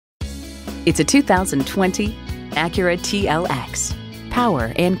It's a 2020 Acura TLX.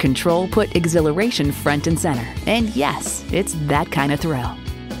 Power and control put exhilaration front and center. And yes, it's that kind of thrill.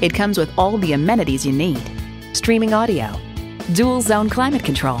 It comes with all the amenities you need. Streaming audio, dual zone climate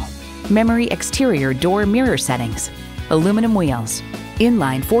control, memory exterior door mirror settings, aluminum wheels,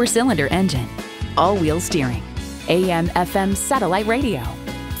 inline 4-cylinder engine, all-wheel steering, AM/FM satellite radio,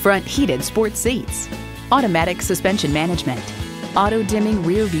 front heated sports seats, automatic suspension management, auto-dimming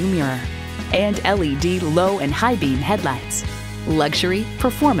rear view mirror, and LED low and high beam headlights. Luxury,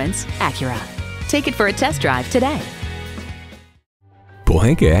 performance, Acura. Take it for a test drive today.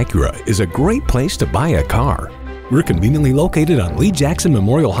 Pohanka Acura is a great place to buy a car. We're conveniently located on Lee Jackson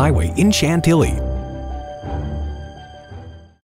Memorial Highway in Chantilly.